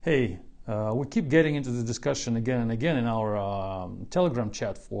Hey, we keep getting into the discussion again and again in our Telegram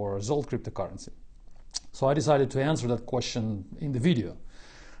chat for Zolt cryptocurrency. So I decided to answer that question in the video.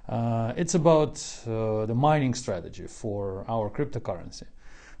 It's about the mining strategy for our cryptocurrency.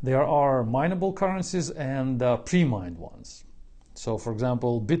 There are mineable currencies and pre-mined ones. So for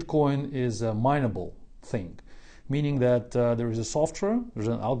example, Bitcoin is a mineable thing, meaning that there is a software, there's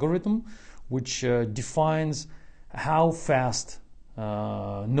an algorithm which defines how fast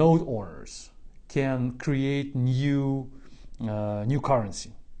node owners can create new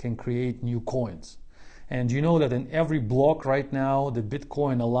currency, can create new coins. And you know that in every block right now, the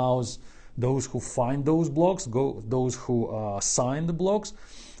Bitcoin allows those who find those blocks, those who sign the blocks,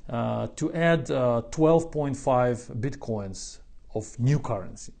 to add 12.5 Bitcoins of new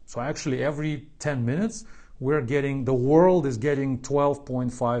currency. So actually every 10 minutes, the world is getting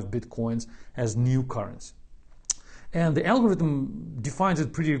 12.5 Bitcoins as new currency. And the algorithm defines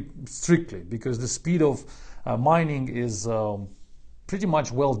it pretty strictly because the speed of mining is pretty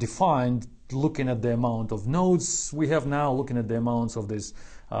much well defined, looking at the amount of nodes we have now, looking at the amounts of this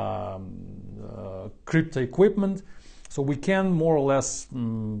crypto equipment. So we can more or less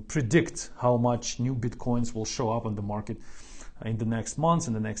predict how much new Bitcoins will show up on the market in the next months,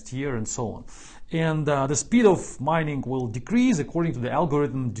 in the next year, and so on. And the speed of mining will decrease according to the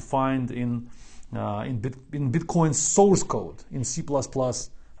algorithm defined in Bitcoin's source code, in C++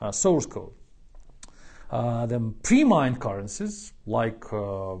 source code. The pre-mined currencies, like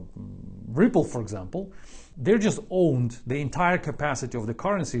Ripple, for example, they're just owned, the entire capacity of the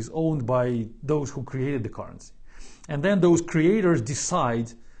currency is owned by those who created the currency. And then those creators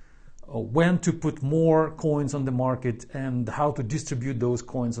decide when to put more coins on the market and how to distribute those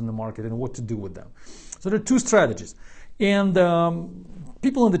coins on the market and what to do with them. So there are two strategies. And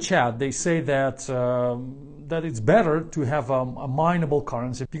people in the chat, they say that that it's better to have a mineable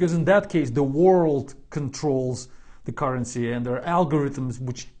currency because in that case the world controls the currency and there are algorithms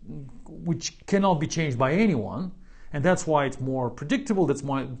which cannot be changed by anyone, and that's why it's more predictable, that's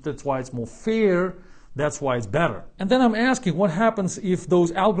why it's more fair, that's why it's better. And then I'm asking, what happens if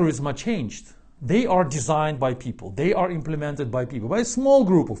those algorithms are changed? They are designed by people. They are implemented by people, by a small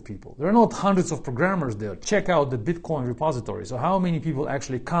group of people. There are not hundreds of programmers there. Check out the Bitcoin repository. So how many people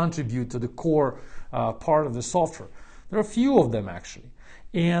actually contribute to the core part of the software? There are a few of them actually.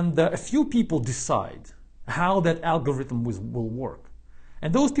 And a few people decide how that algorithm will work.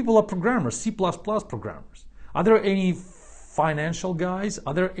 And those people are programmers, C++ programmers. Are there any financial guys?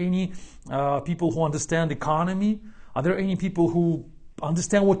 Are there any people who understand economy? Are there any people who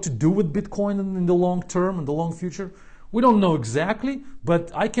understand what to do with Bitcoin in the long term, in the long future? We don't know exactly,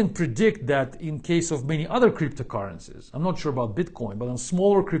 but I can predict that in case of many other cryptocurrencies, I'm not sure about Bitcoin, but on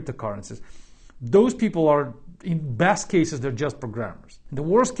smaller cryptocurrencies, those people are, in best cases, they're just programmers. In the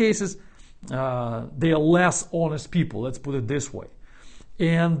worst cases, they are less honest people, let's put it this way.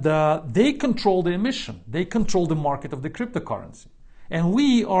 And they control the emission. They control the market of the cryptocurrency. And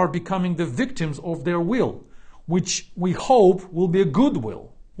we are becoming the victims of their will, which we hope will be a good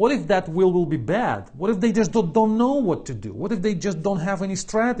will. What if that will be bad? What if they just don't know what to do? What if they just don't have any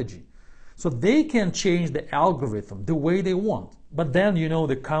strategy? So they can change the algorithm the way they want. But then,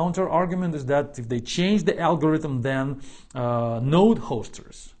 the counter argument is that if they change the algorithm, then node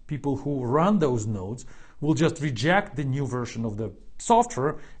hosters, people who run those nodes, will just reject the new version of the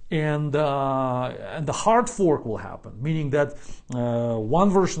software, and the hard fork will happen, meaning that one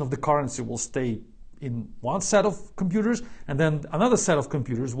version of the currency will stay in one set of computers, and then another set of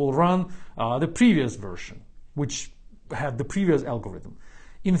computers will run the previous version, which had the previous algorithm.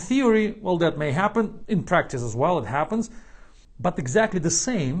 In theory, well, that may happen. In practice as well, it happens. But exactly the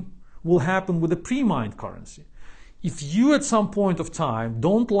same will happen with the pre-mined currency. If you at some point of time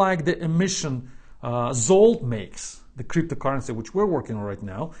don't like the emission Zolt makes, the cryptocurrency which we're working on right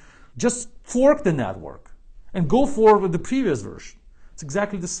now, just fork the network and go forward with the previous version. It's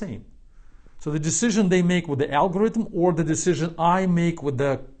exactly the same. So the decision they make with the algorithm or the decision I make with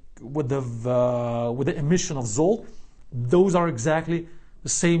the emission of Zolt, those are exactly the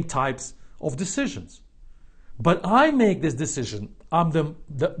same types of decisions. But I make this decision. I'm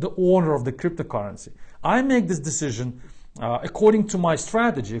the owner of the cryptocurrency. I make this decision according to my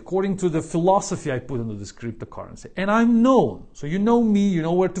strategy, according to the philosophy I put into this cryptocurrency. And I'm known. So you know me, you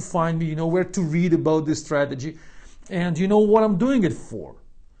know where to find me, you know where to read about this strategy, and you know what I'm doing it for.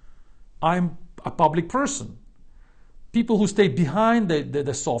 I'm a public person. People who stay behind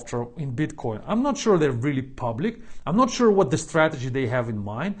the software in Bitcoin, I'm not sure they're really public. I'm not sure what the strategy they have in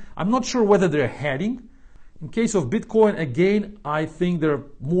mind. I'm not sure whether they're heading. In case of Bitcoin, again, I think there are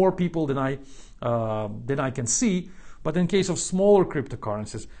more people than I can see. But in case of smaller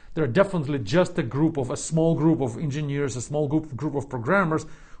cryptocurrencies, there are definitely just a small group of engineers, a small group of programmers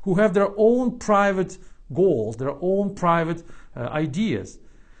who have their own private goals, their own private ideas.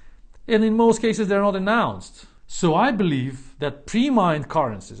 And in most cases, they're not announced. So I believe that pre-mined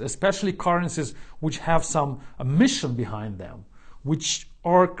currencies, especially currencies which have a mission behind them, which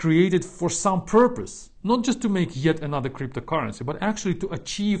are created for some purpose, not just to make yet another cryptocurrency, but actually to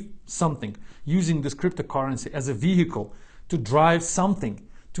achieve something using this cryptocurrency as a vehicle to drive something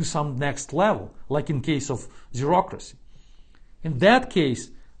to some next level, like in case of Zerocracy. In that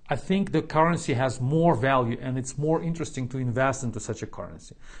case, I think the currency has more value and it's more interesting to invest into such a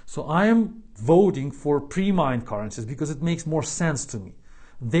currency. So I am voting for pre-mined currencies because it makes more sense to me.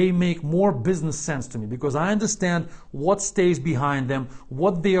 They make more business sense to me because I understand what stays behind them,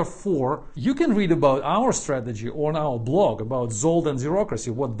 what they are for. You can read about our strategy on our blog about Zold and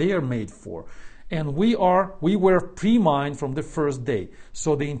Zerocracy, what they are made for. And we were pre-mined from the first day.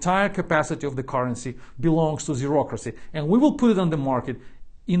 So the entire capacity of the currency belongs to Zerocracy. And we will put it on the market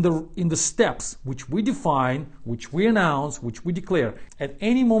in the steps which we define, which we announce, which we declare. At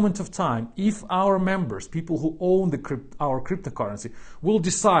any moment of time, if our members, people who own our cryptocurrency, will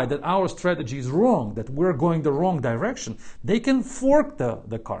decide that our strategy is wrong, that we're going the wrong direction, they can fork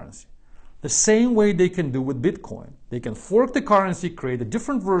the currency. The same way they can do with Bitcoin. They can fork the currency, create a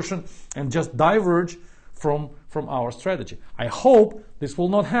different version, and just diverge from our strategy. I hope this will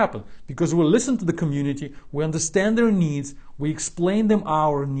not happen because we listen to the community, we understand their needs, we explain them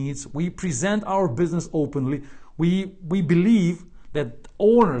our needs, we present our business openly, we believe that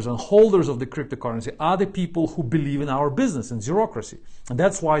owners and holders of the cryptocurrency are the people who believe in our business and Zerocracy, and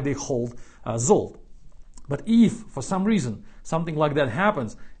that's why they hold Zold. But if for some reason something like that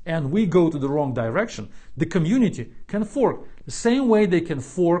happens and we go to the wrong direction, the community can fork the same way they can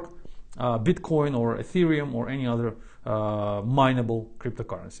fork Bitcoin or Ethereum or any other mineable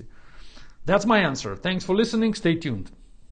cryptocurrency. That's my answer. Thanks for listening. Stay tuned.